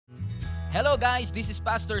Hello guys, this is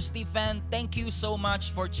Pastor Stephen. Thank you so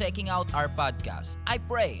much for checking out our podcast. I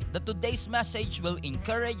pray that today's message will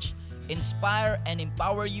encourage, inspire, and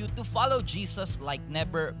empower you to follow Jesus like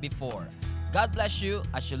never before. God bless you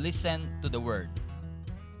as you listen to the Word.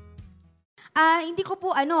 Hindi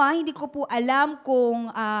ko po alam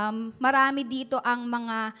kung marami dito ang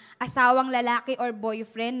mga asawang lalaki or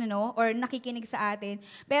boyfriend, or nakikinig sa atin.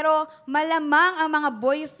 Pero malamang ang mga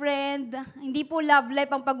boyfriend, hindi po love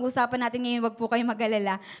life ang pag-uusapan natin ngayon, wag po kayo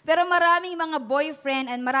mag-alala. Pero maraming mga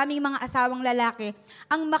boyfriend and maraming mga asawang lalaki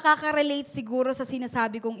ang makaka-relate siguro sa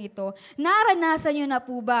sinasabi kong ito. Naranasan nyo na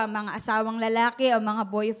po ba, mga asawang lalaki o mga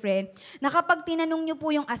boyfriend, na kapag tinanong nyo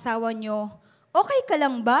po yung asawa nyo, okay ka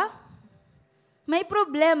lang ba? May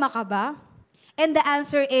problema ka ba? And the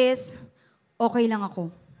answer is, okay lang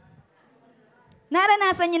ako.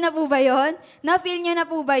 Naranasan niyo na po ba yun? Na-feel niyo na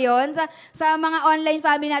po ba yun? Sa mga online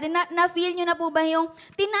family natin, na-feel niyo na po ba yung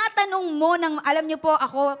tinatanong mo ng, alam niyo po,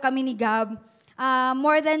 kami ni Gab,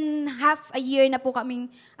 more than half a year na po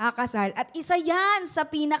kaming kasal. At isa yan sa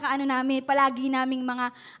namin, palagi naming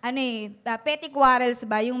mga, petty quarrels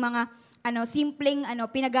ba? Yung mga, simpleng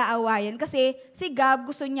pinag-aawayan. Kasi si Gab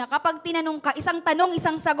gusto niya, kapag tinanong ka, isang tanong,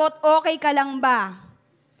 isang sagot, okay ka lang ba?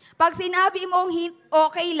 Pag sinabi mong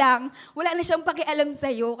okay lang, wala na siyang pakialam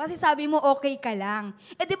sa'yo kasi sabi mo okay ka lang.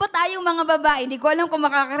 Di ba tayong mga babae, hindi ko alam kung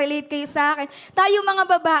makaka-relate kayo sa akin, tayong mga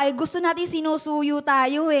babae, gusto natin sinusuyo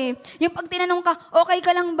tayo eh. Yung pag tinanong ka, okay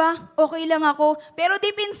ka lang ba? Okay lang ako. Pero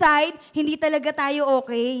deep inside, hindi talaga tayo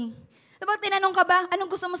okay. Kapag tinanong ka ba,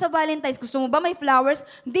 anong gusto mo sa Valentine's? Gusto mo ba may flowers?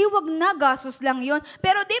 Di, wag na, gastos lang yon.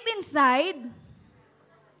 Pero deep inside,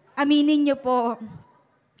 aminin niyo po.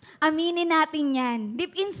 Aminin natin yan.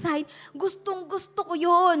 Deep inside, gustong-gusto ko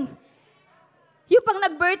yun. Yung pang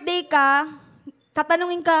nag-birthday ka,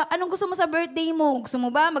 tatanungin ka, anong gusto mo sa birthday mo? Gusto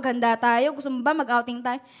mo ba maghanda tayo? Gusto mo ba mag-outing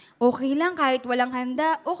tayo? Okay lang, kahit walang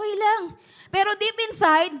handa, okay lang. Pero deep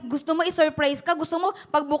inside, gusto mo i-surprise ka, gusto mo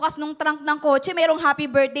pagbukas ng trunk ng kotse, mayroong happy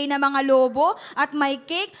birthday na mga lobo, at may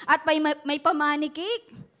cake, at may pamani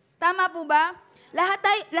cake. Tama po ba?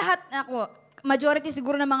 Majority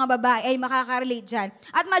siguro ng mga babae ay makaka-relate dyan.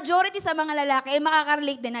 At majority sa mga lalaki ay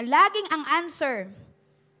makaka-relate din na laging ang answer,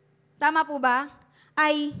 tama po ba,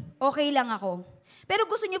 ay okay lang ako. Pero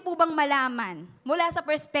gusto niyo po bang malaman, mula sa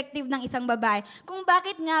perspective ng isang babae, kung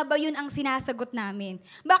bakit nga ba yun ang sinasagot namin?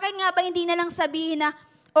 Bakit nga ba hindi na lang sabihin na,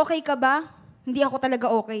 okay ka ba? Hindi ako talaga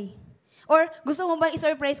okay. Or gusto mo ba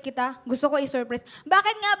i-surprise kita? Gusto ko i-surprise.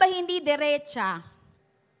 Bakit nga ba hindi diretsa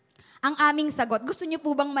ang aming sagot? Gusto niyo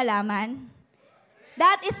po bang malaman?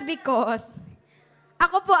 That is because,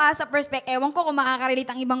 ako po sa perspective, ewan ko kung makaka-relate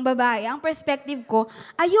ang ibang babae, ang perspective ko,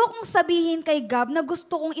 ayokong sabihin kay Gab na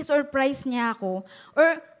gusto kong i-surprise niya ako.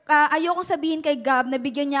 Or ayokong sabihin kay Gab na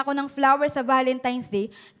bigyan niya ako ng flowers sa Valentine's Day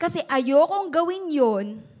kasi ayokong gawin niya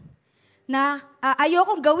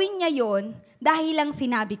yon dahil lang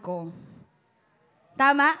sinabi ko.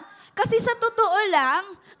 Tama? Kasi sa totoo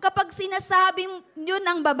lang, kapag sinasabi yun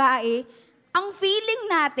ng babae, ang feeling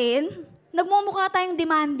natin, nagmumukha tayong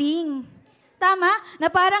demanding. Tama? Na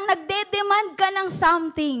parang nagde-demand ka ng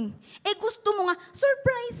something. Gusto mo nga,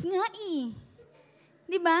 surprise nga eh.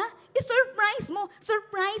 Di ba? I-surprise mo.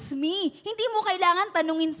 Surprise me. Hindi mo kailangan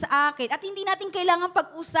tanungin sa akin at hindi natin kailangan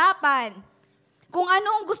pag-usapan kung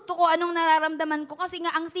ano ang gusto ko, anong nararamdaman ko. Kasi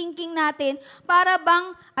nga ang thinking natin, para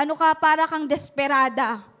kang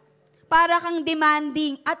desperada. Para kang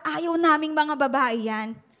demanding at ayaw naming mga babae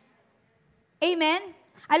yan. Amen?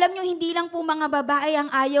 Alam nyo, hindi lang po mga babae ang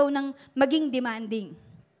ayaw ng maging demanding.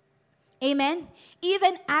 Amen?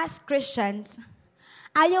 Even as Christians,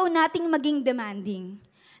 ayaw nating maging demanding.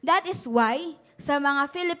 That is why, sa mga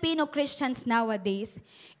Filipino Christians nowadays,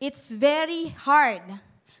 it's very hard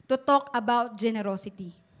to talk about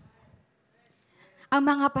generosity.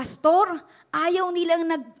 Ang mga pastor, ayaw nilang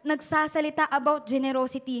nagsasalita about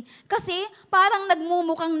generosity kasi parang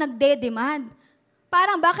nagmumukhang nagde-demand.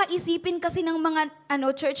 Parang baka isipin kasi ng mga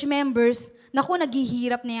church members, naku,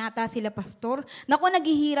 naghihirap na yata sila pastor. Naku,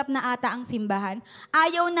 naghihirap na ata ang simbahan.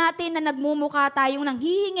 Ayaw natin na nagmumukha tayong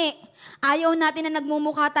nanghihingi. Ayaw natin na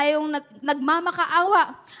nagmumukha tayong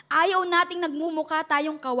nagmamakaawa. Ayaw nating nagmumukha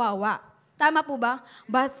tayong kawawa. Tama po ba?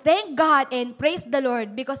 But thank God and praise the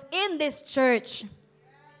Lord because in this church,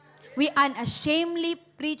 we unashamedly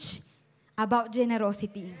preach about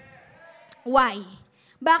generosity. Why?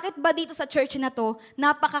 Bakit ba dito sa church na to,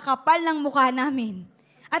 napakakapal ng mukha namin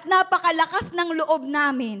at napakalakas ng loob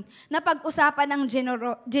namin na pag-usapan ng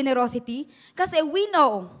generosity? Kasi we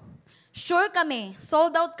know, sure kami,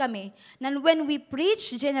 sold out kami, na when we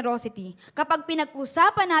preach generosity, kapag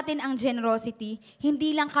pinag-usapan natin ang generosity,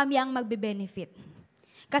 hindi lang kami ang magbe-benefit.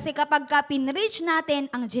 Kasi kapag pinreach natin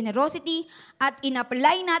ang generosity at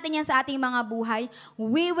in-apply natin yan sa ating mga buhay,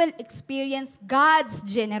 we will experience God's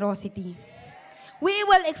generosity. We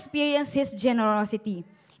will experience His generosity.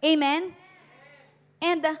 Amen?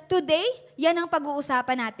 And today, yan ang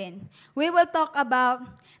pag-uusapan natin. We will talk about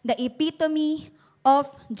the epitome of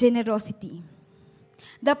generosity.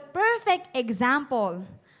 The perfect example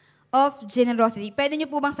of generosity. Pwede niyo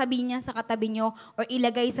po bang sabihin yan sa katabi niyo or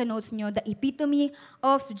ilagay sa notes niyo, the epitome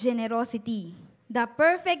of generosity. The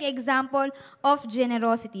perfect example of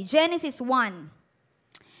generosity. Genesis 1,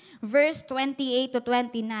 verse 28 to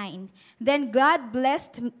 29. Then God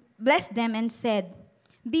blessed them and said,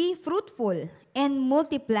 "Be fruitful and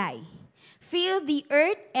multiply. Fill the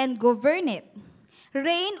earth and govern it.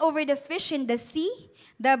 Reign over the fish in the sea,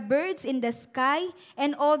 the birds in the sky,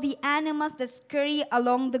 and all the animals that scurry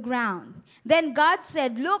along the ground." Then God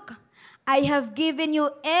said, "Look, I have given you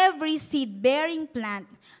every seed-bearing plant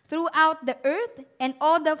throughout the earth and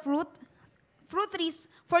all the fruit trees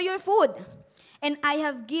for your food. And I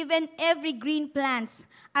have given every green plants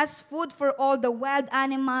as food for all the wild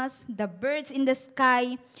animals, the birds in the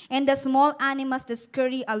sky, and the small animals that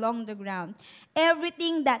scurry along the ground.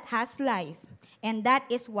 Everything that has life." And that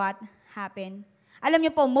is what happened. Alam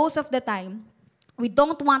niyo po, most of the time, we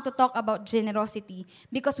don't want to talk about generosity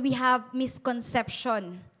because we have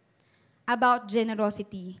misconception about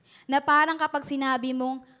generosity. Na parang kapag sinabi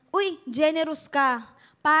mong, "Uy, generous ka,"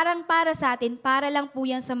 parang para sa atin, para lang po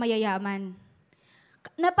yan sa mayayaman.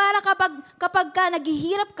 Na para kapag ka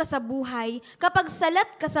naghihirap ka sa buhay, kapag salat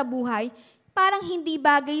ka sa buhay, parang hindi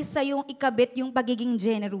bagay sa yung ikabit yung pagiging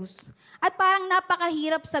generous. At parang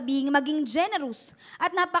napakahirap sabihin maging generous.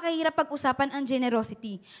 At napakahirap pag-usapan ang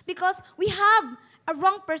generosity. Because we have a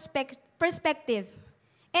wrong perspective.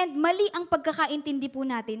 And mali ang pagkakaintindi po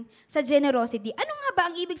natin sa generosity. Ano nga ba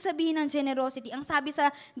ang ibig sabihin ng generosity? Ang sabi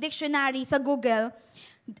sa dictionary, sa Google,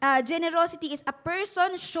 generosity is a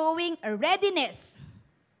person showing a readiness.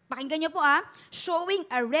 Pakinggan niyo po showing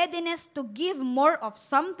a readiness to give more of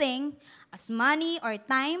something as money or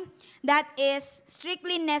time that is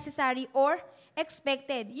strictly necessary or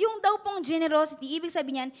expected. Yung daw pong generosity, ibig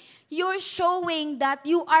sabihin niyan, you're showing that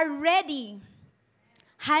you are ready.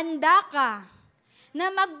 Handa ka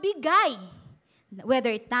na magbigay.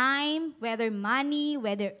 Whether time, whether money,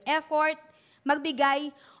 whether effort,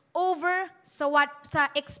 magbigay over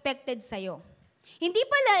sa expected sa'yo. Hindi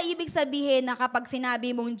pala ibig sabihin na kapag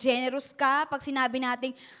sinabi mong generous ka, pag sinabi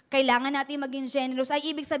natin kailangan natin maging generous, ay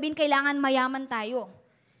ibig sabihin kailangan mayaman tayo.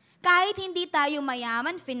 Kahit hindi tayo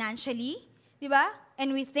mayaman financially, di ba?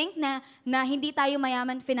 And we think na hindi tayo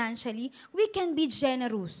mayaman financially, we can be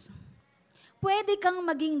generous. Pwede kang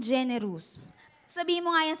maging generous. Sabihin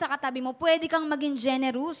mo nga yan sa katabi mo, pwede kang maging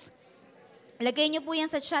generous. Lagay niyo po yan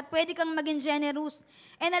sa chat, pwede kang maging generous.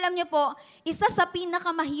 And alam niyo po, isa sa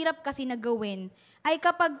pinakamahirap kasi na gawin ay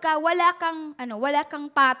kapag wala kang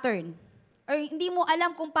pattern. Or hindi mo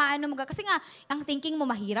alam kung paano kasi nga ang thinking mo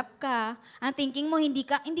mahirap ka, ang thinking mo hindi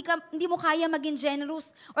mo kaya maging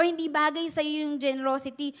generous or hindi bagay sa iyo yung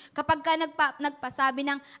generosity. Kapag ka nagpasabi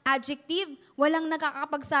ng adjective, walang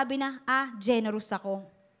nakakapagsabi na generous ako.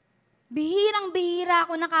 Bihirang-bihira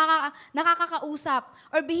ako nakakakausap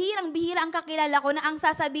or bihirang-bihira ang kakilala ko na ang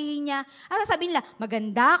sasabihin nila,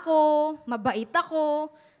 maganda ako, mabait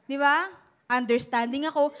ako, di ba?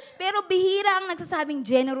 Understanding ako, pero bihira ang nagsasabing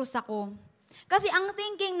generous ako. Kasi ang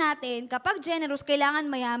thinking natin, kapag generous, kailangan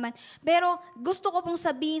mayaman. Pero gusto ko pong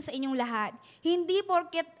sabihin sa inyong lahat, hindi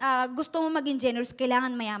porket gusto mo maging generous,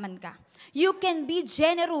 kailangan mayaman ka. You can be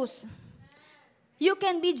generous. You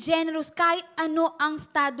can be generous kahit ano ang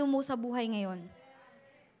estado mo sa buhay ngayon.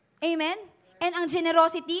 Amen? And ang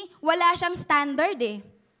generosity, wala siyang standard eh.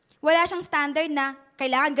 Wala siyang standard na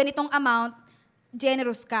kailangan ganitong amount,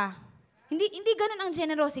 generous ka. Hindi ganun ang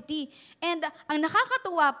generosity. And ang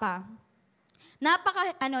nakakatuwa pa,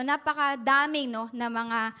 napakadaming na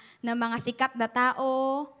mga sikat na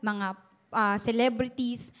tao, mga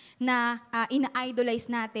celebrities na ina-idolize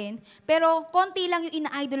natin. Pero konti lang yung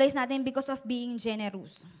ina-idolize natin because of being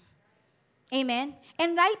generous. Amen?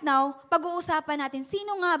 And right now, pag-uusapan natin,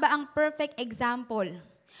 sino nga ba ang perfect example?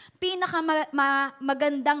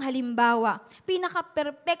 Pinakamagandang halimbawa,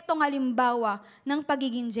 pinaka-perpektong halimbawa ng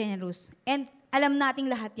pagiging generous. And alam nating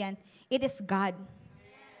lahat yan, it is God.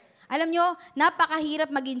 Alam nyo, napakahirap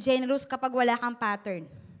maging generous kapag wala kang pattern.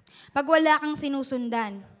 Pag wala kang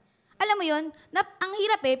sinusundan. Alam mo yun, ang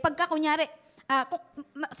hirap pagka kunyari,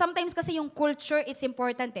 sometimes kasi yung culture, it's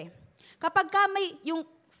important Kapag ka may,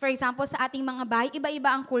 for example, sa ating mga bahay, iba-iba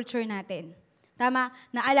ang culture natin. Tama,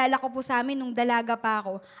 naalala ko po sa amin nung dalaga pa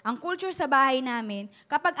ako, ang culture sa bahay namin,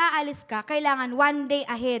 kapag aalis ka, kailangan 1 day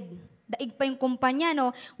ahead. Daig pa yung kumpanya, no?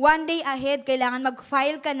 1 day ahead, kailangan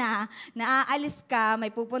mag-file ka na aalis ka, may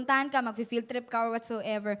pupuntahan ka, mag-field trip ka or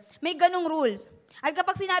whatsoever. May ganong rules. At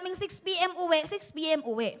kapag sinabing 6 p.m. uwi, 6 p.m.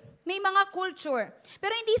 uwi. May mga culture.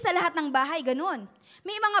 Pero hindi sa lahat ng bahay ganun.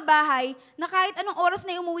 May mga bahay na kahit anong oras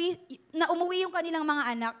na umuwi yung kanilang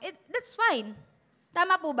mga anak, that's fine.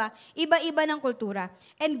 Tama po ba? Iba-iba ng kultura.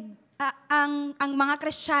 And ang mga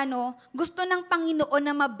Kristiyano, gusto ng Panginoon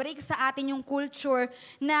na ma-break sa atin yung culture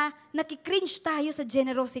na nakikringe tayo sa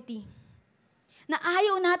generosity. Na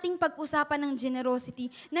ayaw nating pag-usapan ng generosity,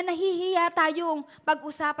 na nahihiya tayong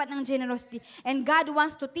pag-usapan ng generosity. And God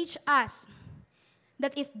wants to teach us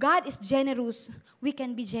that if God is generous, we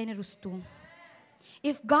can be generous too.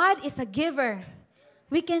 If God is a giver,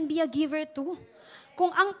 we can be a giver too. Kung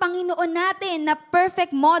ang Panginoon natin na perfect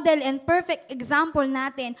model and perfect example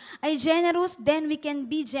natin ay generous, then we can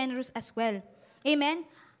be generous as well. Amen?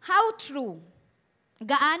 How true?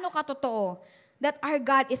 Gaano katotoo that our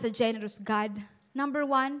God is a generous God? Number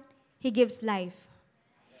 1, He gives life.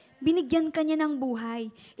 Binigyan ka niya ng buhay.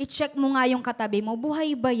 I-check mo nga yung katabi mo,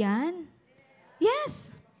 buhay ba yan? Yes.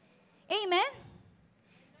 Amen?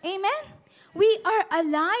 Amen? We are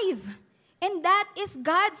alive. And that is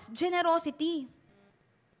God's generosity.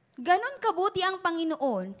 Ganon kabuti ang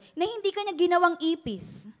Panginoon na hindi ka niya ginawang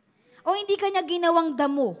ipis, o hindi ka niya ginawang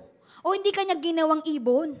damo, o hindi ka niya ginawang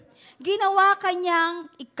ibon. Ginawa ka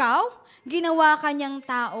niyang ikaw, ginawa ka niyang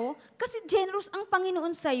tao, kasi generous ang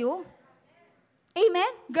Panginoon sa'yo.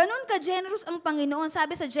 Amen? Ganon ka-generous ang Panginoon.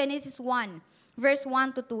 Sabi sa Genesis 1, verse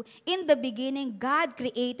 1 to 2, "In the beginning, God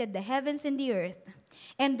created the heavens and the earth.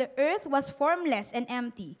 And the earth was formless and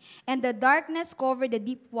empty, and the darkness covered the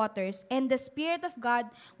deep waters, and the Spirit of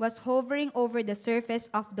God was hovering over the surface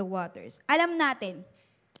of the waters." Alam natin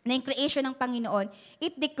na yung creation ng Panginoon,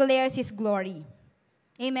 it declares His glory.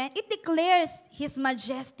 Amen? It declares His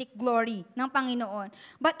majestic glory ng Panginoon.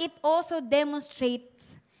 But it also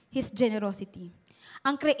demonstrates His generosity.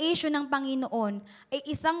 Ang creation ng Panginoon ay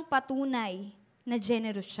isang patunay na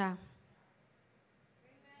generous siya.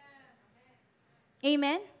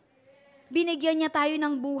 Amen? Binigyan niya tayo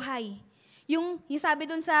ng buhay. Yung sabi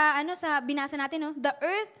dun sa binasa natin, no? The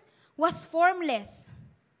earth was formless.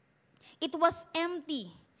 It was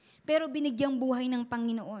empty. Pero binigyang buhay ng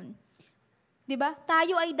Panginoon. 'Di ba?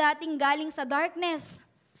 Tayo ay dating galing sa darkness,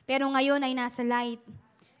 pero ngayon ay nasa light.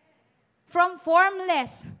 From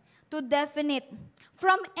formless to definite,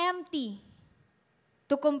 from empty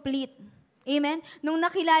to complete. Amen? Nung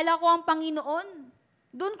nakilala ko ang Panginoon,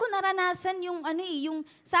 doon ko naranasan yung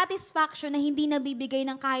satisfaction na hindi nabibigay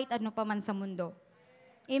ng kahit ano pa man sa mundo.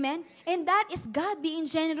 Amen? And that is God being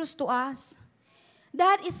generous to us.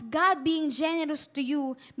 That is God being generous to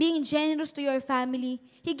you, being generous to your family.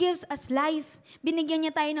 He gives us life. Binigyan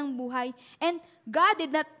niya tayo ng buhay. And God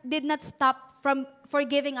did not stop for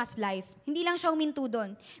giving us life. Hindi lang siya huminto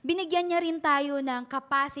doon. Binigyan niya rin tayo ng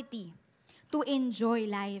capacity to enjoy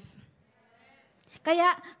life.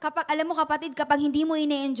 Kaya, alam mo kapatid, kapag hindi mo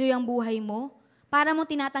ine-enjoy ang buhay mo, para mo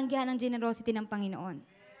tinatanggihan ang generosity ng Panginoon.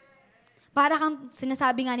 Para kang,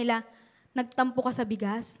 sinasabi nga nila, nagtampo ka sa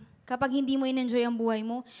bigas. Kapag hindi mo in-enjoy ang buhay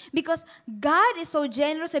mo. Because God is so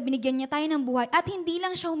generous na binigyan niya tayo ng buhay. At hindi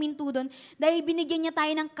lang siya huminto doon, dahil binigyan niya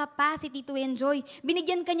tayo ng capacity to enjoy.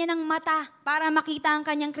 Binigyan ka niya ng mata para makita ang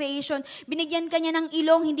kanyang creation. Binigyan ka niya ng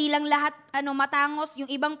ilong, hindi lang lahat matangos, yung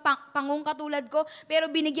ibang pangong katulad ko. Pero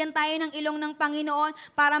binigyan tayo ng ilong ng Panginoon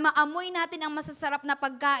para maamoy natin ang masasarap na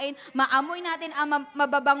pagkain, maamoy natin ang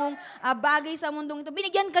mababangong bagay sa mundong ito.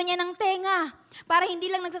 Binigyan ka niya ng tenga para hindi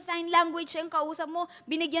lang nagsa-sign language ang kausap mo.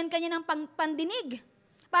 Binigyan ka niya ng pandinig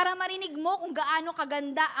para marinig mo kung gaano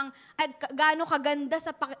kaganda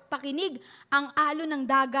sa pakinig ang alon ng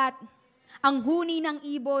dagat, ang huni ng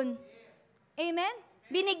ibon. Amen?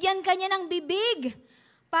 Binigyan ka niya ng bibig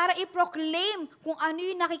para i-proclaim kung ano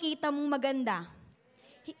yung nakikita mong maganda.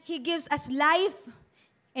 He gives us life,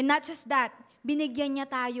 and not just that, binigyan niya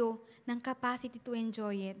tayo ng capacity to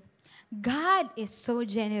enjoy it. God is so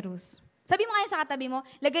generous. Sabi mo nga sa katabi mo,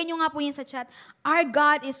 lagay nyo nga po yun sa chat, our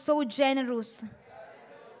God is so generous.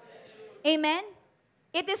 Amen?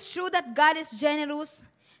 It is true that God is generous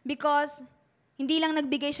because hindi lang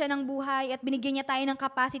nagbigay siya ng buhay at binigyan niya tayo ng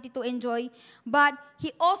capacity to enjoy, but He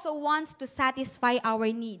also wants to satisfy our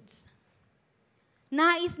needs.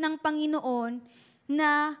 Nais ng Panginoon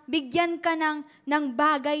na bigyan ka ng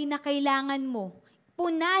bagay na kailangan mo.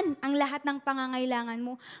 Punan ang lahat ng pangangailangan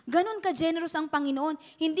mo. Ganon ka-generous ang Panginoon.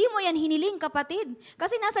 Hindi mo yan hiniling, kapatid.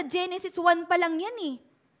 Kasi nasa Genesis 1 pa lang yan eh.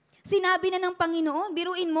 Sinabi na ng Panginoon,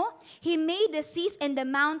 biruin mo, He made the seas and the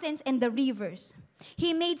mountains and the rivers.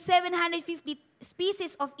 He made 750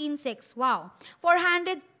 species of insects. Wow.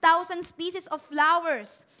 400,000 species of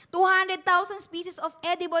flowers. 200,000 species of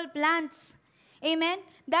edible plants. Amen?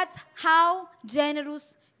 That's how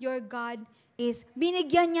generous your God is.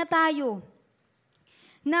 Binigyan niya tayo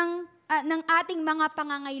ng ating mga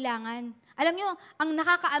pangangailangan. Alam nyo, ang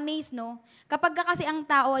nakaka-amaze, no? Kapag kasi ang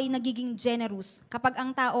tao ay nagiging generous, kapag ang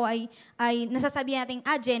tao ay nasasabihan natin,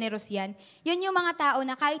 generous yan, yun yung mga tao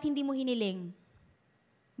na kahit hindi mo hiniling,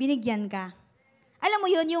 binigyan ka. Alam mo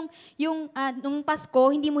yun, nung Pasko,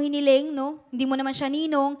 hindi mo hiniling, no? Hindi mo naman siya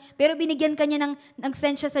ninong, pero binigyan ka niya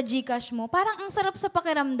nag-send siya sa GCash mo. Parang ang sarap sa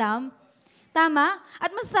pakiramdam. Tama? At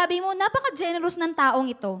masasabi mo, napaka-generous ng taong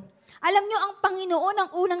ito. Alam nyo, ang Panginoon ang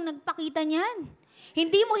unang nagpakita niyan.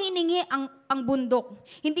 Hindi mo hiningi ang bundok.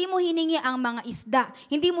 Hindi mo hiningi ang mga isda.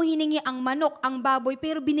 Hindi mo hiningi ang manok, ang baboy,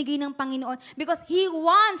 pero binigay ng Panginoon because He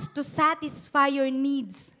wants to satisfy your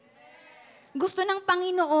needs. Gusto ng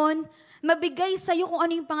Panginoon mabigay sa iyo kung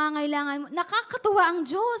ano yung pangangailangan mo. Nakakatuwa ang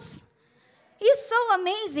Diyos. He is so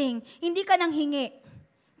amazing. Hindi ka nang hingi,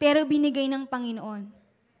 pero binigay ng Panginoon.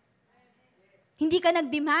 Hindi ka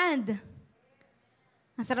nag-demand.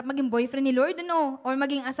 Ang sarap maging boyfriend ni Lord, ano? Or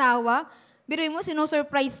maging asawa. Biruin mo,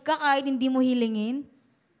 sino-surprise ka kahit hindi mo hilingin.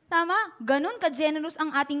 Tama? Ganon ka-generous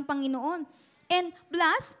ang ating Panginoon. And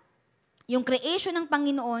plus, yung creation ng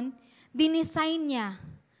Panginoon, dinesign niya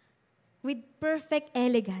with perfect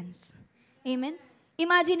elegance. Amen?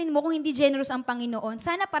 Imaginein mo kung hindi generous ang Panginoon,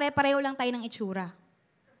 sana pare-pareho lang tayo ng itsura.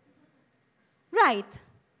 Right?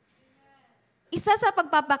 Isa sa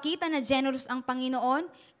pagpapakita na generous ang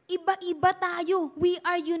Panginoon, iba-iba tayo. We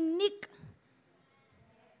are unique.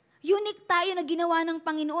 Unique tayo na ginawa ng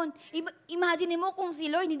Panginoon. Imagine mo kung si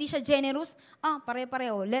Lord hindi siya generous,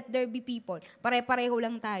 pare-pareho, let there be people. Pare-pareho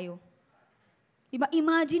lang tayo. Diba?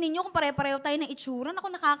 Imagine niyo kung pare-pareho tayo ng itsura,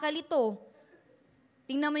 naku, nakakalito.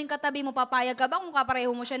 Tingnan mo yung katabi mo, papayag ka ba kung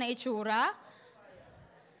kapareho mo siya na itsura?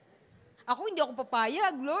 Ako, hindi ako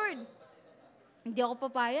papayag, Lord. Hindi ako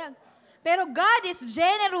papayag. Pero God is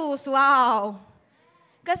generous. Wow!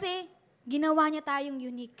 Kasi, ginawa niya tayong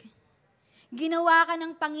unique. Ginawa ka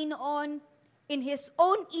ng Panginoon in His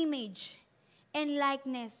own image and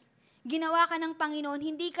likeness. Ginawa ka ng Panginoon,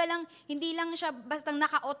 hindi lang siya basta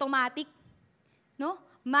naka-automatic, no?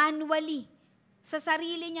 Manually, sa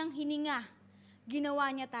sarili niyang hininga,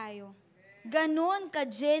 ginawa niya tayo. Ganon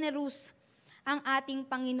ka-generous ang ating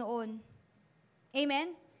Panginoon.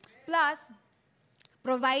 Amen? Plus,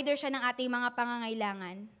 provider siya ng ating mga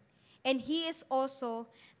pangangailangan. And He is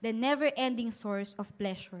also the never-ending source of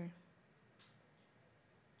pleasure.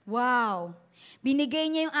 Wow! Binigay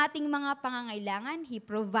niya yung ating mga pangangailangan. He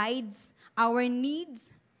provides our needs.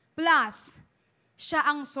 Plus, siya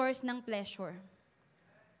ang source ng pleasure.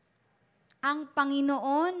 Ang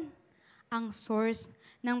Panginoon, ang source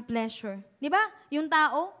ng pleasure. Di ba? Yung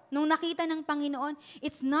tao, nung nakita ng Panginoon,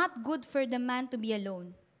 it's not good for the man to be alone.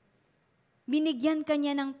 Binigyan ka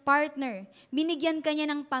niya ng partner. Binigyan ka niya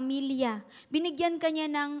ng pamilya. Binigyan ka niya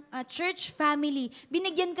ng church family.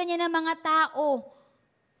 Binigyan ka niya ng mga tao.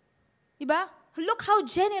 Diba? Look how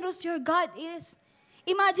generous your God is.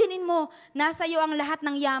 Imaginein mo, nasa iyo ang lahat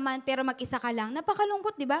ng yaman pero mag-isa ka lang.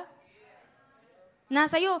 Napakalungkot, di ba?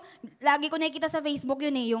 Nasa iyo, lagi ko nakikita sa Facebook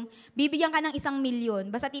yun yung bibigyan ka ng 1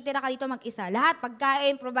 milyon, basta titira ka dito mag-isa. Lahat,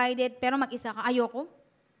 pagkain, provided, pero mag-isa ka. Ayoko.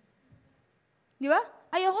 Di ba?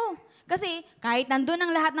 Ayoko. Kasi kahit nandun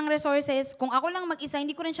ang lahat ng resources, kung ako lang mag-isa,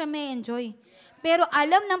 hindi ko rin siya may enjoy. Pero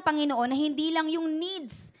alam ng Panginoon na hindi lang yung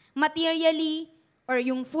needs, materially, or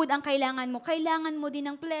yung food ang kailangan mo din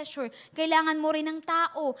ng pleasure, kailangan mo rin ng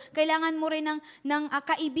tao, kailangan mo rin ng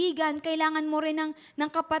kaibigan, kailangan mo rin ng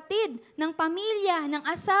kapatid, ng pamilya, ng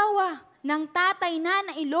asawa, ng tatay,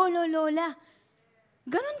 nanay, lolo, lola.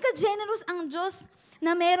 Ganon ka-generous ang Diyos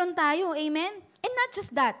na meron tayo. Amen? And not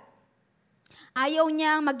just that. Ayaw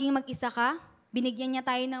niya maging mag-isa ka, binigyan niya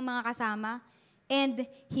tayo ng mga kasama, and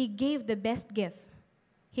He gave the best gift,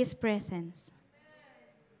 His presence.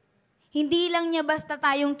 Hindi lang niya basta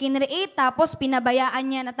tayong kinreate, tapos pinabayaan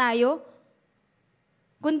niya na tayo.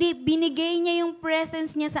 Kundi binigay niya yung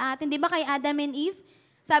presence niya sa atin. Di ba kay Adam and Eve?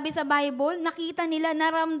 Sabi sa Bible, nakita nila,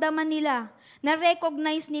 naramdaman nila,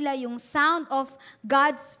 na-recognize nila yung sound of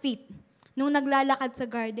God's feet nung naglalakad sa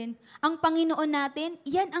garden. Ang Panginoon natin,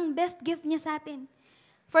 yan ang best gift niya sa atin.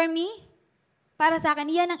 For me, para sa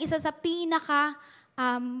akin, yan ang isa sa pinaka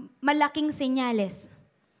malaking senyales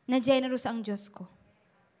na generous ang Diyos ko.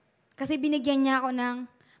 Kasi binigyan niya ako ng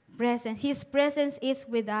presence. His presence is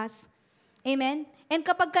with us. Amen? And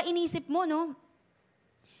kapag inisip mo, no,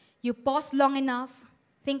 you pause long enough,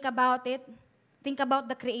 Think about it. Think about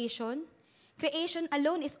the creation. Creation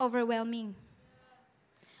alone is overwhelming.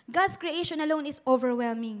 God's creation alone is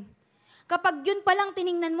overwhelming. Kapag yun palang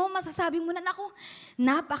tiningnan mo, masasabi mo na, naku,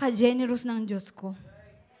 napaka-generous ng Diyos ko.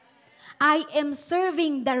 I am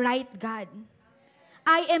serving the right God.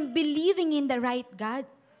 I am believing in the right God.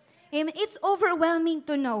 Amen. It's overwhelming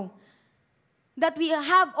to know that we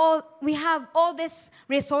have all these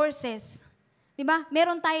resources. Diba?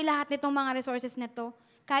 Meron tayo lahat nitong mga resources na to,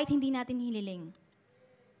 kahit hindi natin hiniling.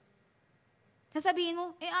 Sasabihin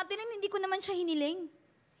mo, Ate Lynn, hindi ko naman siya hiniling.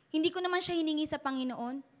 Hindi ko naman siya hiningi sa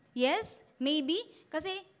Panginoon. Yes, maybe,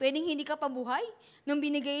 kasi pwedeng hindi ka pabuhay nung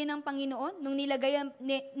binigay ng Panginoon, nung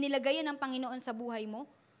nilagayan ng Panginoon sa buhay mo.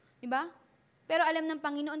 Diba? Pero alam ng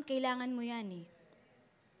Panginoon, kailangan mo yan eh.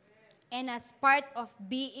 And as part of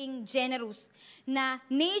being generous, na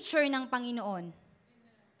nature ng Panginoon,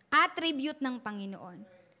 attribute ng Panginoon,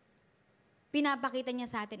 pinapakita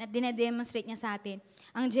niya sa atin at dinedemonstrate niya sa atin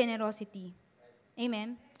ang generosity.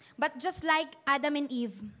 Amen? But just like Adam and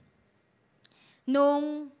Eve,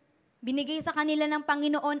 nung binigay sa kanila ng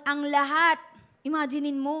Panginoon ang lahat,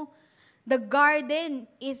 imaginein mo, the garden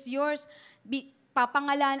is yours,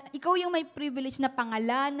 papangalan, ikaw yung may privilege na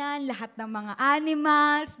pangalanan, lahat ng mga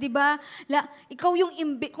animals, di ba? Ikaw yung,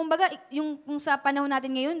 kumbaga, yung sa panahon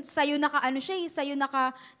natin ngayon, sa'yo sa'yo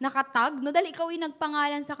nakatag, no? Dahil ikaw yung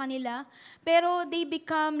nagpangalan sa kanila. Pero they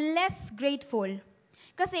become less grateful.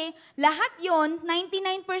 Kasi lahat yon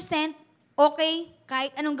 99%, okay,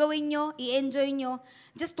 kahit anong gawin nyo, i-enjoy nyo,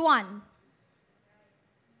 just one.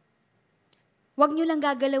 Huwag nyo lang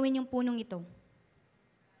gagalawin yung punong ito.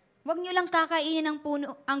 Huwag nyo lang kakainin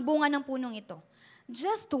ang bunga ng punong ito.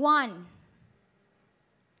 Just one.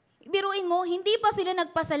 Biruin mo, hindi pa sila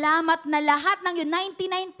nagpasalamat na lahat ng yun,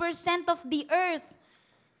 99% of the earth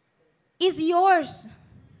is yours.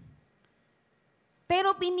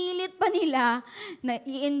 Pero pinilit pa nila na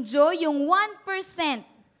i-enjoy yung 1%.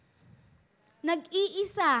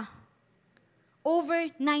 Nag-iisa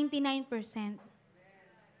over 99%.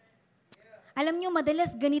 Alam nyo,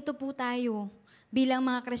 madalas ganito po tayo bilang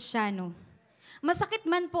mga Kristiyano. Masakit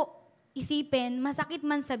man po isipin, masakit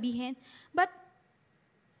man sabihin, but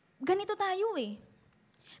ganito tayo eh.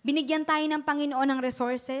 Binigyan tayo ng Panginoon ng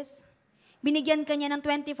resources. Binigyan ka niya ng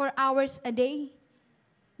 24 hours a day.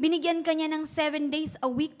 Binigyan ka niya ng 7 days a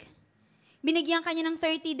week. Binigyan ka niya ng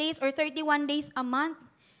 30 days or 31 days a month.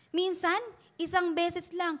 Minsan, isang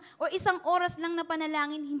beses lang o isang oras lang na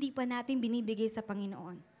panalangin, hindi pa natin binibigay sa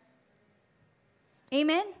Panginoon.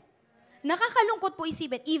 Amen? Nakakalungkot po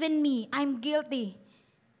isipin, even me, I'm guilty.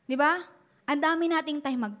 Di ba? Ang dami nating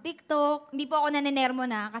time mag-TikTok. Hindi po ako nanenermo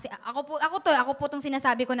na kasi ako po itong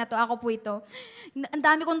sinasabi ko na to, ako po ito. Ang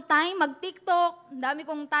dami kong time mag-TikTok, ang dami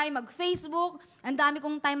kong time mag-Facebook, ang dami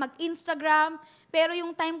kong time mag-Instagram, pero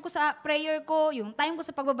yung time ko sa prayer ko, yung time ko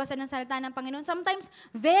sa pagbabasa ng salita ng Panginoon, sometimes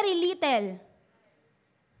very little.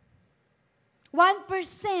 1%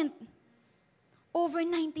 over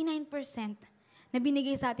 99% na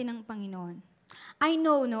binigay sa atin ng Panginoon. I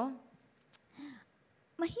know, no?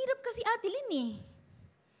 Mahirap kasi Ate Lynn eh.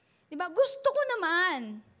 Diba? Gusto ko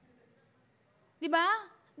naman. Diba?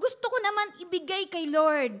 Gusto ko naman ibigay kay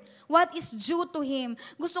Lord what is due to Him.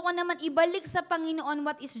 Gusto ko naman ibalik sa Panginoon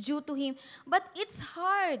what is due to Him. But it's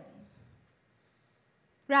hard.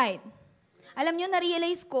 Right. Alam nyo,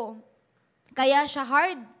 na-realize ko, kaya siya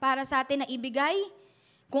hard para sa atin na ibigay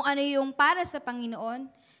kung ano yung para sa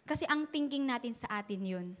Panginoon, kasi ang thinking natin sa atin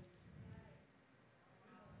yun.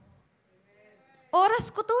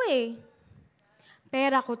 Oras ko to eh.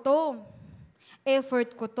 Pera ko to.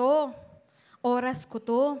 Effort ko to. Oras ko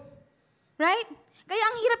to. Right? Kaya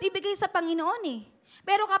ang hirap ibigay sa Panginoon eh.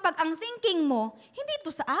 Pero kapag ang thinking mo, hindi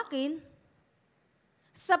to sa akin.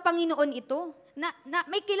 Sa Panginoon ito.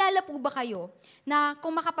 May kilala po ba kayo na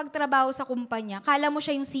kung makapagtrabaho sa kumpanya, kala mo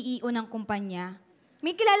siya yung CEO ng kumpanya?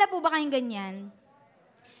 May kilala po ba kayong ganyan?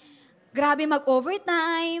 Grabe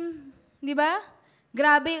mag-overtime. Di ba?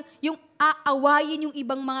 Grabe, yung aawayin yung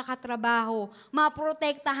ibang mga katrabaho,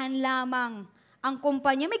 maprotektahan lamang ang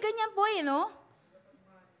kumpanya. May ganyan po eh, no?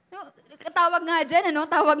 Tawag nga dyan, ano?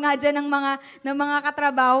 Tawag nga dyan ng mga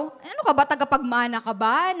katrabaho. Ano ka ba? Tagapagmana ka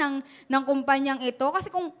ba ng kumpanyang ito?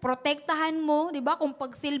 Kasi kung protektahan mo, di ba? Kung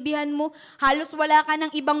pagsilbihan mo, halos wala ka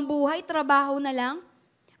ng ibang buhay, trabaho na lang.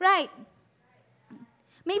 Right.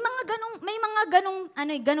 May mga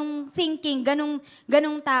ganong thinking,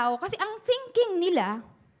 ganong tao. Kasi ang thinking nila,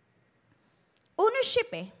 ownership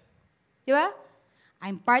eh. Di ba?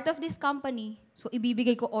 I'm part of this company, so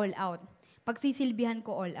ibibigay ko all out. Pagsisilbihan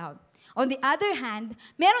ko all out. On the other hand,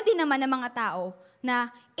 meron din naman ng mga tao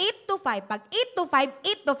na 8 to 5. Pag 8 to 5,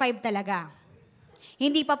 8 to 5 talaga.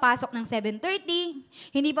 Hindi papasok ng 7:30,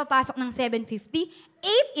 hindi papasok ng 7:50.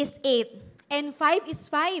 8 is 8, and 5 is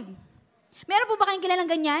 5. Meron po ba kayong kilalang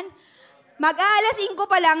ganyan? Mag-aalas 5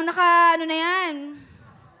 pa lang,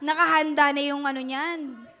 nakahanda na yung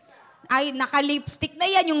niyan. Ay, naka-lipstick na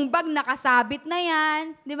yan, yung bag nakasabit na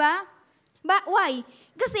yan. Di ba? Why?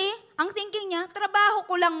 Kasi, ang thinking niya, trabaho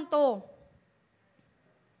ko lang to.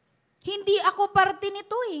 Hindi ako parte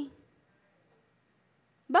nito eh.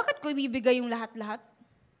 Bakit ko ibibigay yung lahat-lahat?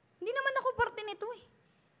 Hindi naman ako parte nito eh.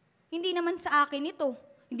 Hindi naman sa akin ito.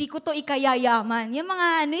 Hindi ko to ikayayaman. Yung mga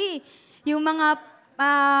yung mga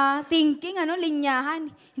thinking,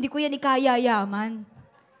 linyahan. Hindi ko yan ikayayaman.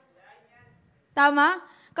 Tama?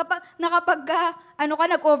 Kapag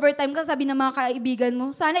nag-overtime ka, sabi ng mga kaibigan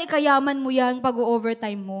mo, sana ikayaman mo yan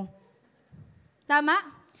pag-overtime mo. Tama?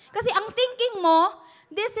 Kasi ang thinking mo,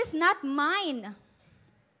 this is not mine.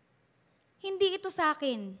 Hindi ito sa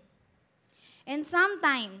akin. And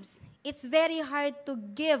sometimes, it's very hard to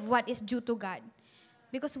give what is due to God.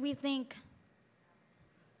 Because we think,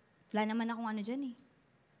 wala naman akong dyan eh.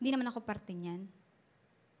 Hindi naman ako parte niyan.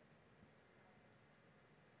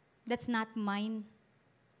 That's not mine.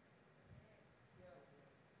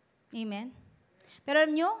 Amen? Pero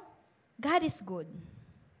alam nyo, God is good.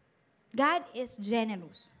 God is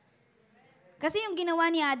generous. Kasi yung ginawa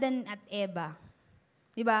ni Adan at Eva,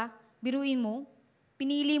 di ba? Biruin mo,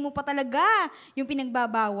 pinili mo pa talaga yung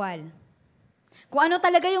pinagbabawal. Kung ano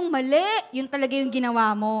talaga yung mali, yun talaga yung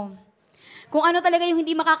ginawa mo. Kung ano talaga yung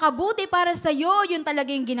hindi makakabuti para sa'yo, yun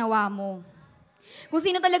talaga yung ginawa mo. Kung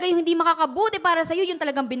sino talaga yung hindi makakabuti para sa'yo, yun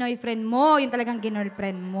talagang binoyfriend mo, yun talagang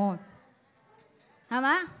girlfriend mo.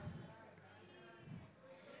 Tama?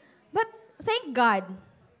 But thank God,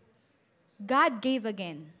 God gave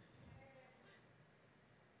again.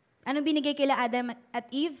 Anong binigay kila Adam at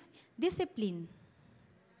Eve? Discipline.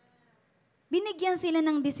 Binigyan sila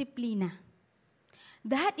ng disiplina.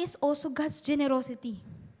 That is also God's generosity.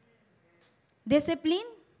 Discipline,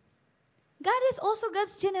 God is also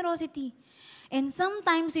God's generosity. And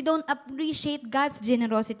sometimes we don't appreciate God's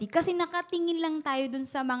generosity kasi nakatingin lang tayo dun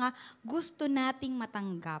sa mga gusto nating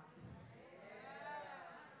matanggap.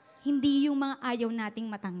 Hindi yung mga ayaw nating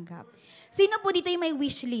matanggap. Sino po dito yung may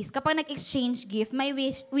wish list? Kapag nag-exchange gift, may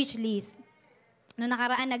wish list. Noong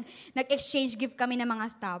nakaraan, nag-exchange gift kami ng mga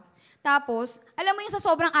staff. Tapos, alam mo yung sa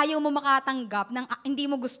sobrang ayaw mo makatanggap ng hindi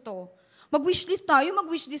mo gusto, mag-wish list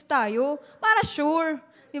tayo, para sure.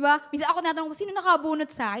 Diba? Minsan ako natanong ko, sino nakabunot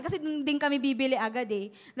sa akin? Kasi din kami bibili agad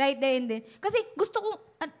eh. Right there and then. Kasi gusto ko,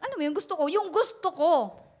 yung gusto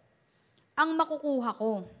ko, ang makukuha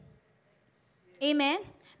ko. Amen?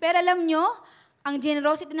 Pero alam nyo, ang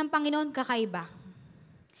generosity ng Panginoon, kakaiba.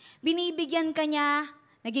 Binibigyan ka niya,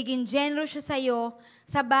 nagiging generous siya sa'yo,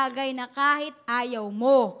 sa bagay na kahit ayaw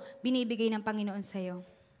mo, binibigay ng Panginoon sa'yo.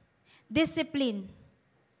 Discipline.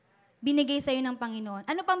 Binigay sa'yo ng Panginoon.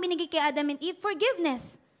 Ano pang binigay kay Adam and Eve?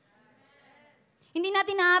 Forgiveness. Hindi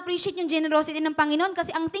natin na-appreciate yung generosity ng Panginoon kasi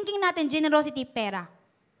ang thinking natin, generosity, pera.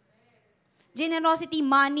 Generosity,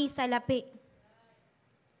 money, salapi.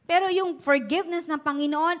 Pero yung forgiveness ng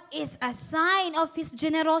Panginoon is a sign of His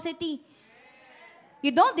generosity.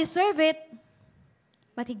 You don't deserve it,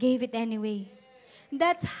 but He gave it anyway.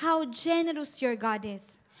 That's how generous your God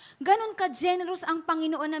is. Ganon ka-generous ang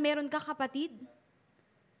Panginoon na meron ka, kapatid.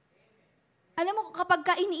 Alam mo, kapag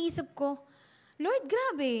iniisip ko, Lord,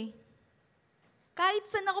 grabe. Kahit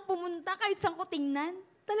saan ako pumunta, kahit saan ko tingnan,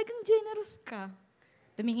 talagang generous ka.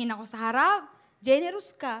 Tumingin ako sa harap,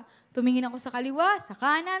 generous ka. Tumingin ako sa kaliwa, sa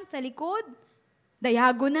kanan, sa likod,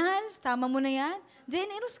 diagonal, sama mo na yan.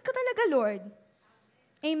 Generous ka talaga, Lord.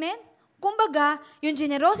 Amen? Kumbaga, yung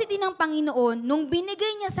generosity ng Panginoon, nung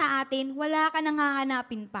binigay niya sa atin, wala ka nang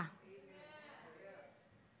hahanapin pa.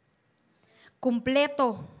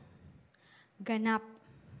 Kumpleto. Ganap.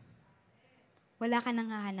 Wala ka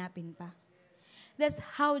nang hahanapin pa. That's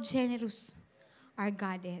how generous our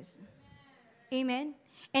God is. Amen?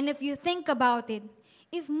 And if you think about it,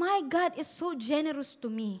 if my God is so generous to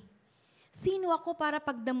me, sino ako para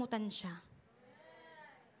pagdamutan siya?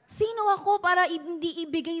 Sino ako para hindi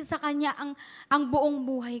ibigay sa Kanya ang buong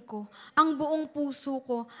buhay ko, ang buong puso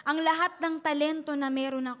ko, ang lahat ng talento na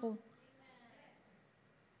meron ako?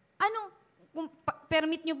 Kung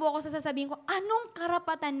permit niyo po ako sa sasabihin ko, anong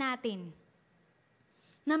karapatan natin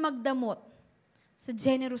na magdamot sa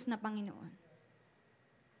generous na Panginoon?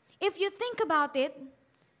 If you think about it,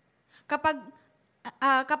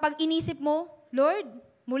 kapag inisip mo, Lord,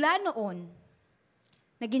 mula noon,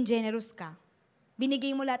 naging generous ka.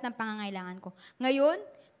 Binigay mo lahat ng pangangailangan ko. Ngayon,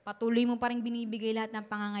 patuloy mo pa rin binibigay lahat ng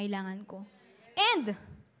pangangailangan ko. And,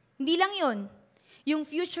 hindi lang yun. Yung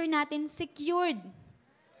future natin, secured.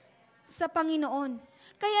 sa Panginoon.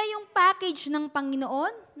 Kaya yung package ng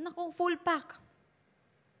Panginoon, naku, full pack.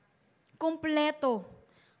 Kompleto.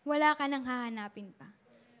 Wala ka nang hahanapin pa.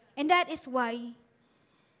 And that is why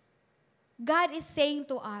God is saying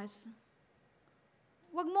to us,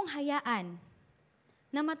 huwag mong hayaan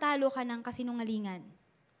na matalo ka ng kasinungalingan.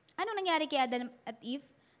 Ano nangyari kay Adam at Eve?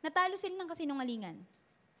 Natalo sila ng kasinungalingan.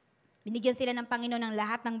 Binigyan sila ng Panginoon ng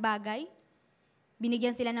lahat ng bagay.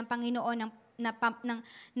 Binigyan sila ng Panginoon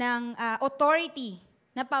ng authority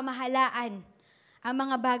na pamahalaan ang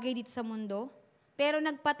mga bagay dito sa mundo. Pero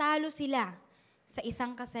nagpatalo sila sa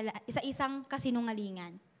isang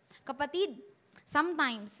kasinungalingan. Kapatid,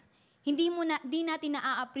 sometimes, di natin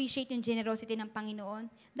na-appreciate yung generosity ng Panginoon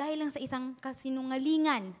dahil lang sa isang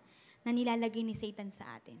kasinungalingan na nilalagay ni Satan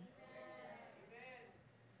sa atin.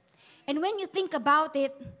 And when you think about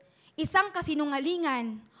it, isang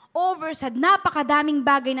kasinungalingan over sa napakadaming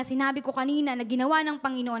bagay na sinabi ko kanina na ginawa ng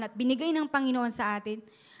Panginoon at binigay ng Panginoon sa atin,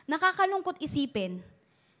 nakakalungkot isipin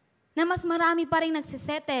na mas marami pa rin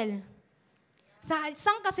nagsisettle sa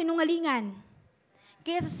isang kasinungalingan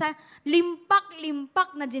kaysa sa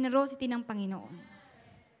limpak-limpak na generosity ng Panginoon.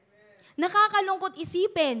 Nakakalungkot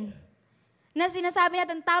isipin na sinasabi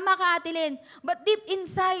natin, tama ka, Ate Len, but deep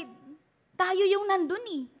inside, tayo yung nandun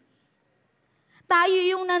eh. Tayo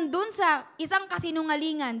yung nandun sa isang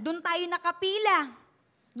kasinungalingan. Doon tayo nakapila.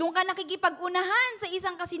 Doon ka nakikipag-unahan sa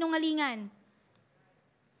isang kasinungalingan.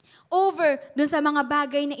 Over doon sa mga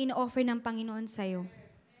bagay na ino-offer ng Panginoon sa'yo.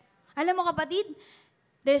 Alam mo kapatid,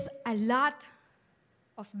 there's a lot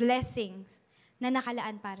of blessings na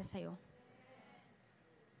nakalaan para sa'yo.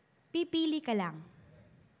 Pipili ka lang.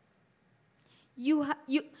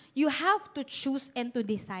 You have to choose and to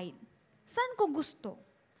decide. Saan ko gusto?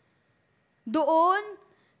 Doon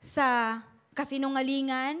sa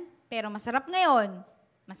kasinungalingan, pero masarap ngayon,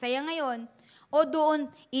 masaya ngayon, o doon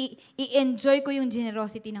i-enjoy ko yung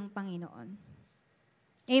generosity ng Panginoon.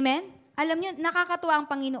 Amen? Alam niyo, nakakatuwa ang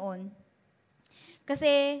Panginoon.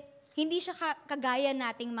 Kasi hindi siya kagaya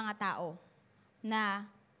nating mga tao na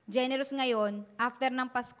generous ngayon, after ng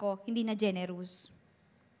Pasko, hindi na generous.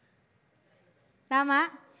 Tama?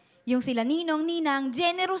 Yung sila ninong, ninang,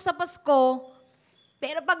 generous sa Pasko,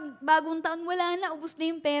 pero pag bagong taon, wala na, ubus na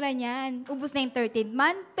yung pera niyan. Ubus na yung 13th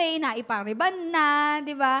month pay, naipariban na,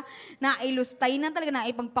 di ba? Nailustay na talaga,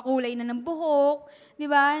 naipagpakulay na ng buhok, di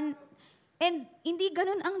ba? And hindi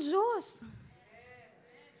ganun ang Diyos.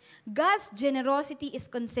 God's generosity is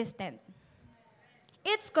consistent.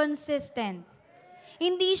 It's consistent.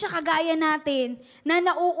 Hindi siya kagaya natin na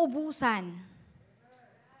nauubusan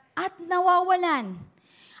at nawawalan.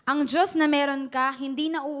 Ang Diyos na meron ka, hindi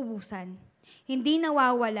nauubusan. Hindi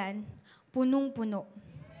nawawalan, punong-puno.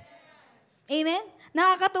 Amen?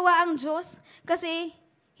 Nakakatuwa ang Diyos kasi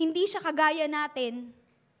hindi siya kagaya natin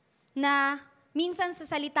na minsan sa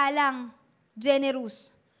salita lang,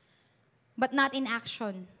 generous, but not in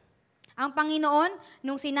action. Ang Panginoon,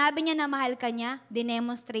 nung sinabi niya na mahal ka niya,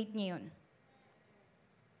 dinemonstrate niya yun.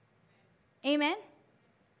 Amen?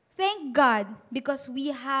 Thank God because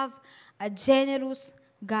we have a generous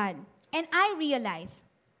God. And I realize,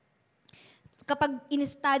 kapag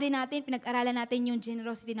in-study natin, pinag-aralan natin yung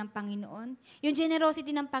generosity ng Panginoon, yung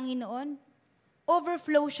generosity ng Panginoon,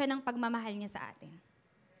 overflow siya ng pagmamahal niya sa atin.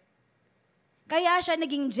 Kaya siya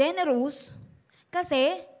naging generous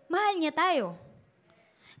kasi mahal niya tayo.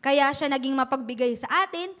 Kaya siya naging mapagbigay sa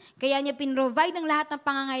atin, kaya niya pinrovide ang lahat ng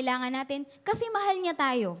pangangailangan natin kasi mahal niya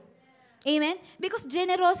tayo. Amen? Because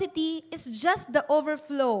generosity is just the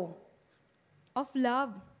overflow of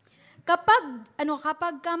love. Kapag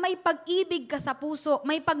ka may pag-ibig ka sa puso,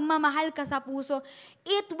 may pagmamahal ka sa puso,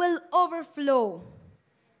 it will overflow.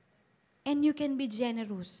 And you can be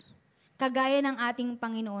generous. Kagaya ng ating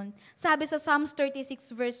Panginoon. Sabi sa Psalms 36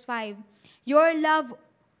 verse 5, Your love,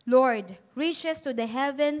 Lord, reaches to the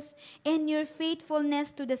heavens and your faithfulness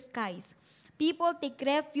to the skies. People take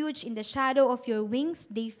refuge in the shadow of your wings.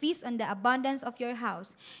 They feast on the abundance of your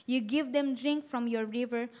house. You give them drink from your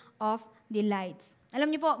river of delights.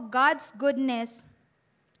 Alam niyo po, God's goodness,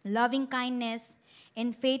 loving kindness,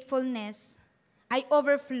 and faithfulness ay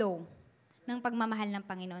overflow ng pagmamahal ng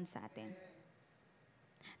Panginoon sa atin.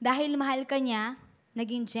 Dahil mahal ka niya,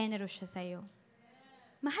 naging generous siya sa'yo.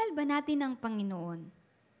 Mahal ba natin ang Panginoon?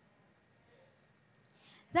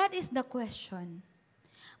 That is the question.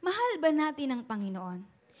 Mahal ba natin ang Panginoon?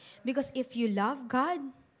 Because if you love God,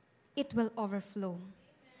 it will overflow.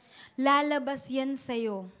 Lalabas yan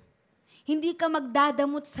sa'yo. Hindi ka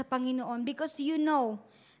magdadamot sa Panginoon because you know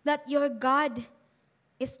that your God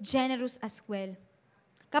is generous as well.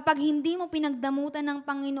 Kapag hindi mo pinagdamutan ng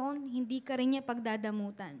Panginoon, hindi ka rin niya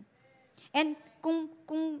pagdadamutan. And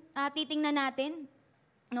kung titingnan natin,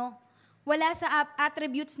 no, wala sa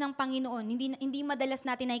attributes ng Panginoon. Hindi madalas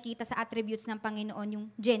natin nakikita sa attributes ng Panginoon yung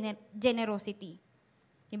generosity.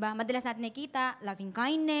 Diba? Madalas natin nakikita loving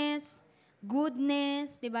kindness,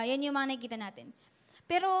 goodness, diba? Yan yung mga nakikita natin.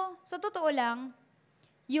 Pero sa totoo lang,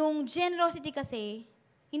 yung generosity kasi,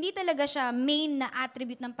 hindi talaga siya main na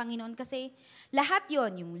attribute ng Panginoon kasi lahat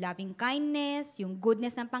yon, yung loving kindness, yung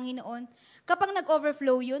goodness ng Panginoon, kapag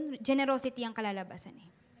nag-overflow yun, generosity ang kalalabasan eh.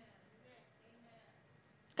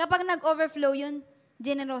 Kapag nag-overflow yun,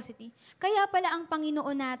 generosity. Kaya pala ang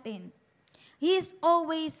Panginoon natin, He is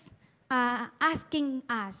always asking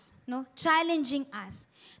us, no, challenging us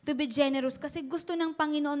to be generous kasi gusto ng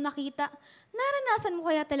Panginoon makita, naranasan mo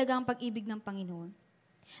kaya talaga ang pag-ibig ng Panginoon?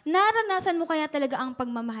 Naranasan mo kaya talaga ang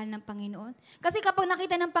pagmamahal ng Panginoon? Kasi kapag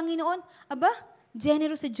nakita ng Panginoon, aba,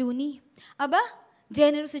 generous si Junie. Aba,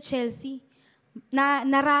 generous si Chelsea.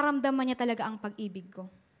 Nararamdaman niya talaga ang pag-ibig ko.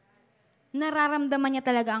 Nararamdaman niya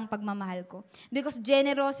talaga ang pagmamahal ko. Because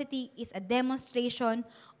generosity is a demonstration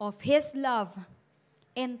of His love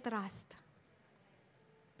and trust.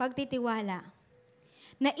 Pagtitiwala.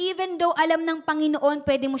 Na even though alam ng Panginoon,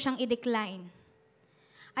 pwede mo siyang i-decline.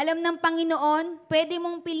 Alam ng Panginoon, pwede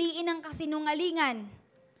mong piliin ang kasinungalingan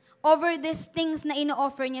over these things na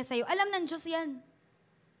ino-offer niya sa'yo. Alam ng Diyos yan.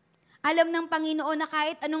 Alam ng Panginoon na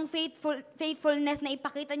kahit anong faithfulness na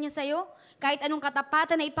ipakita niya sa'yo, kahit anong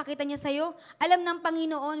katapatan na ipakita niya sa'yo, alam ng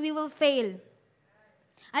Panginoon, we will fail.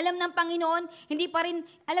 Alam ng Panginoon, hindi pa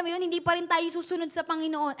rin tayo susunod sa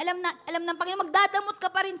Panginoon. Alam ng Panginoon, magdadamot ka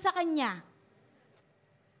pa rin sa Kanya.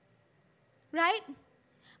 Right?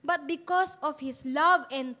 But because of His love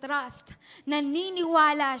and trust,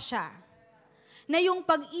 naniniwala siya na yung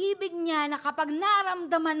pag-ibig niya na kapag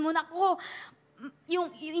naramdaman mo na yung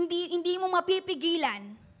hindi mo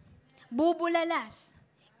mapipigilan, bubulalas.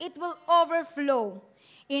 It will overflow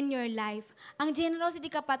in your life. Ang generosity,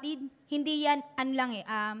 kapatid, hindi yan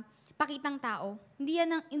pakitang tao.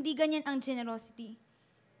 Hindi ganyan ang generosity.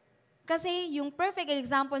 Kasi yung perfect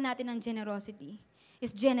example natin ng generosity is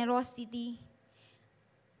generosity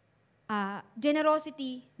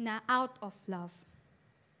na out of love.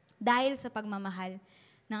 Dahil sa pagmamahal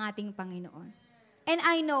ng ating Panginoon. And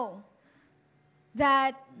I know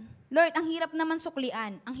that, Lord, ang hirap naman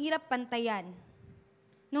suklian, ang hirap pantayan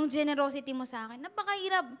nung generosity mo sa akin.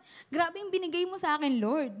 Napakahirap. Grabe yung binigay mo sa akin,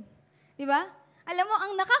 Lord. Di ba? Alam mo,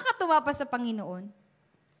 ang nakakatuwa pa sa Panginoon,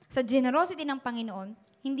 sa generosity ng Panginoon,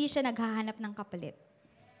 hindi siya naghahanap ng kapalit.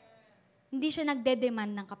 Hindi siya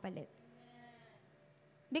nagde-demand ng kapalit.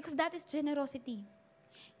 Because that is generosity.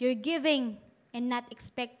 You're giving and not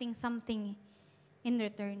expecting something in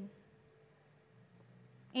return.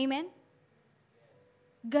 Amen?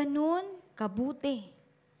 Ganun kabuti.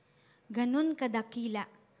 Ganun kadakila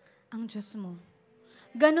ang Diyos mo.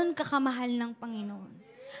 Ganun kakamahal ng Panginoon.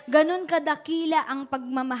 Ganun kadakila ang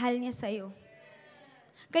pagmamahal niya sa iyo.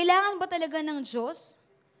 Kailangan ba talaga ng Diyos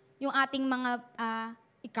yung ating mga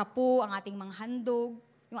ikapo, ang ating mga handog,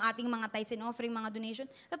 yung ating mga tithes and offering, mga donation?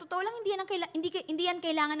 Sa totoo lang, hindi yan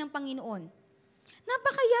kailangan ng Panginoon.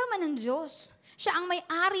 Napakayaman ng Diyos. Siya ang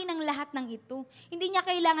may-ari ng lahat ng ito. Hindi niya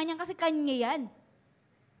kailangan yan kasi Kanya yan.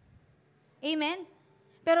 Amen?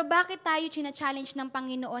 Pero bakit tayo china-challenge ng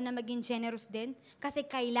Panginoon na maging generous din? Kasi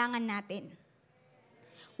kailangan natin.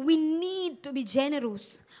 We need to be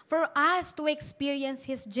generous for us to experience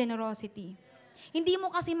His generosity. Hindi mo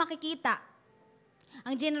kasi makikita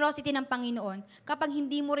ang generosity ng Panginoon kapag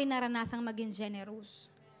hindi mo rin naranasang maging generous.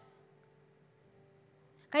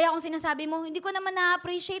 Kaya kung sinasabi mo, hindi ko naman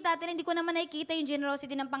na-appreciate natin, hindi ko naman nakikita yung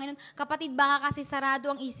generosity ng Panginoon, kapatid, baka kasi sarado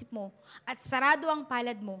ang isip mo at sarado ang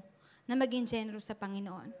palad mo na maging generous sa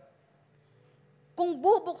Panginoon. Kung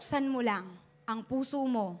bubuksan mo lang ang puso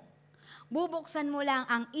mo, bubuksan mo lang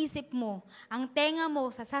ang isip mo, ang tenga mo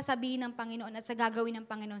sa sasabihin ng Panginoon at sa gagawin ng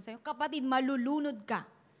Panginoon sa'yo, kapatid, malulunod ka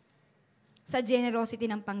sa generosity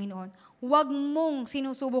ng Panginoon. Huwag mong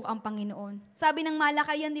sinusubok ang Panginoon. Sabi ng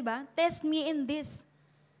Malakayan, di ba? Test me in this.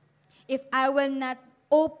 If I will not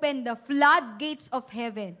open the floodgates of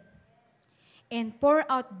heaven and pour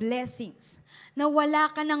out blessings na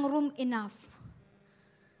wala ka ng room enough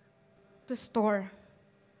to store.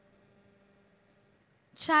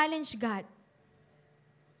 Challenge God.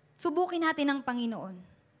 Subukin natin ang Panginoon.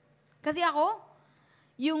 Kasi ako,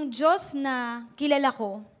 yung Diyos na kilala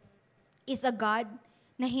ko is a God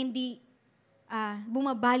na hindi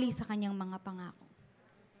bumabali sa kanyang mga pangako.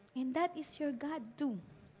 And that is your God too.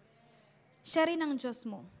 Siya rin ang Diyos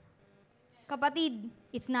mo. Kapatid,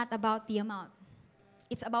 it's not about the amount.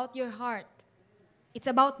 It's about your heart. It's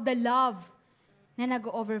about the love na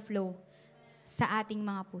nag-overflow. sa ating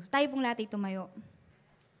mga puso. Tayo pong lahat ay tumayo.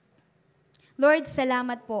 Lord,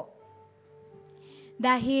 salamat po.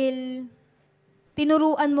 Dahil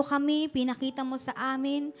tinuruan mo kami, pinakita mo sa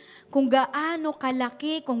amin kung gaano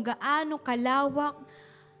kalaki, kung gaano kalawak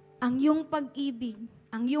ang iyong pag-ibig,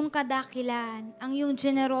 ang iyong kadakilan, ang iyong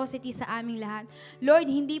generosity sa aming lahat. Lord,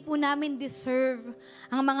 hindi po namin deserve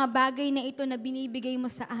ang mga bagay na ito na binibigay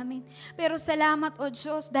mo sa amin. Pero salamat, O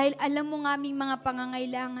Diyos, dahil alam mo ng aming mga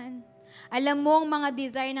pangangailangan. Alam mo ang mga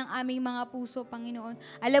desire ng aming mga puso, Panginoon.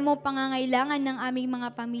 Alam mo pangangailangan ng aming mga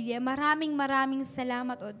pamilya. Maraming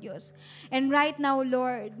salamat, O Diyos. And right now,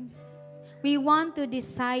 Lord, we want to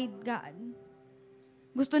decide, God.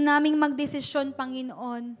 Gusto naming magdesisyon,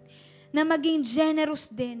 Panginoon, na maging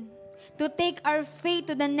generous din. To take our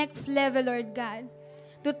faith to the next level, Lord God.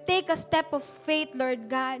 To take a step of faith,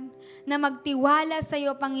 Lord God, na magtiwala sa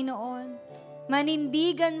iyo, Panginoon.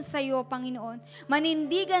 Manindigan sa iyo, Panginoon.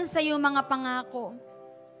 Manindigan sa iyo mga pangako.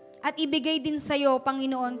 At ibigay din sa iyo,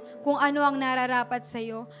 Panginoon, kung ano ang nararapat sa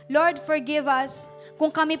iyo. Lord, forgive us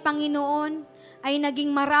kung kami, Panginoon, ay naging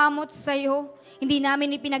maramot sa iyo. Hindi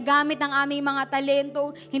namin ipinagamit ang aming mga talento.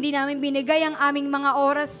 Hindi namin binigay ang aming mga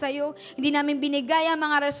oras sa iyo. Hindi namin binigay ang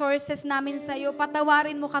mga resources namin sa iyo.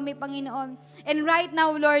 Patawarin mo kami, Panginoon. And right now,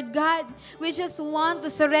 Lord God, we just want to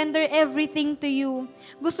surrender everything to you.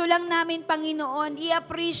 Gusto lang namin, Panginoon,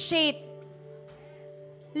 i-appreciate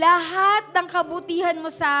lahat ng kabutihan mo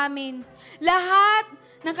sa amin. Lahat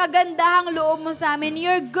ng kagandahang loob mo sa amin.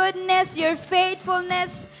 Your goodness, your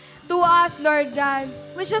faithfulness to us, Lord God.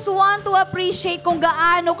 We just want to appreciate kung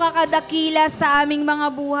gaano ka kadakila sa aming mga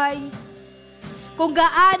buhay. Kung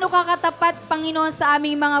gaano ka katapat, Panginoon, sa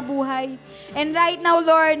aming mga buhay. And right now,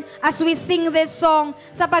 Lord, as we sing this song,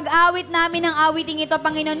 sa pag-awit namin ng awiting ito,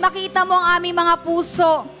 Panginoon, makita mo ang aming mga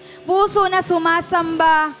puso. Puso na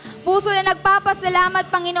sumasamba. Puso na nagpapasalamat,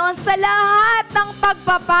 Panginoon, sa lahat ng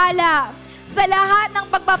pagpapala. Sa lahat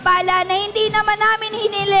ng pagpapala na hindi naman namin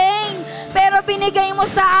hiniling, pero binigay mo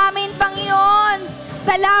sa amin, Panginoon.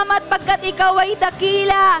 Salamat pagkat ikaw ay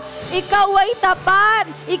dakila, ikaw ay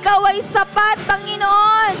tapat, ikaw ay sapat,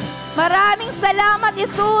 Panginoon. Maraming salamat,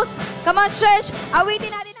 Jesus. Come on, church,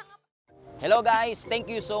 awitin natin ang... Hello guys,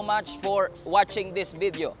 thank you so much for watching this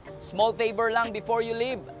video. Small favor lang before you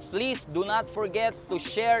leave, please do not forget to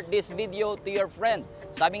share this video to your friend.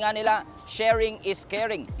 Sabi nga nila, sharing is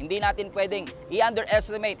caring. Hindi natin pwedeng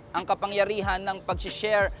i-underestimate ang kapangyarihan ng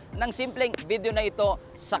pag-share ng simpleng video na ito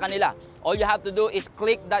sa kanila. All you have to do is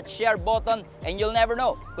click that share button and you'll never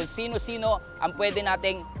know kung sino-sino ang pwede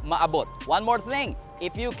nating maabot. One more thing,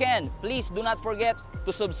 if you can, please do not forget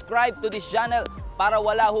to subscribe to this channel para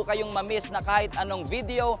wala ho kayong mamiss na kahit anong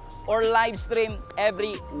video or live stream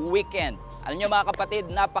every weekend. Alam nyo mga kapatid,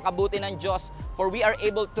 napakabuti ng Diyos for we are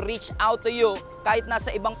able to reach out to you kahit nasa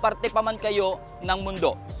ibang parte pa man kayo ng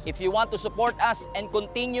mundo. If you want to support us and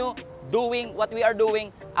continue doing what we are doing,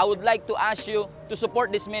 I would like to ask you to support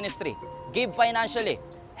this ministry. Give financially.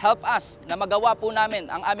 Help us na magawa po namin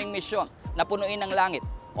ang aming misyon na punuin ang langit.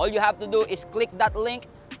 All you have to do is click that link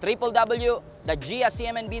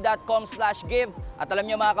www.giacmnb.com/give at alam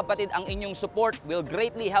nyo mga kapatid, ang inyong support will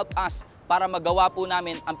greatly help us para magawa po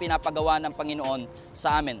namin ang pinapagawa ng Panginoon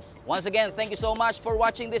sa amin. Once again, thank you so much for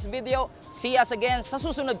watching this video. See us again sa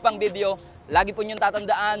susunod pang video. Lagi po niyong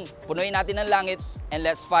tatandaan, punuin natin ang langit and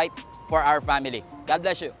let's fight for our family. God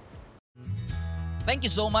bless you. Thank you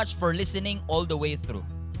so much for listening all the way through.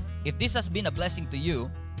 If this has been a blessing to you,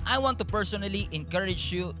 I want to personally encourage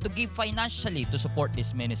you to give financially to support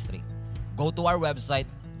this ministry. Go to our website,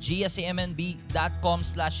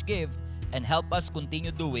 giacmnb.com/give and help us continue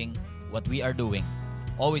doing what we are doing.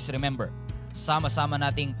 Always remember, sama-sama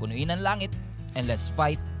nating punuin ang langit and let's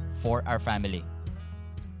fight for our family.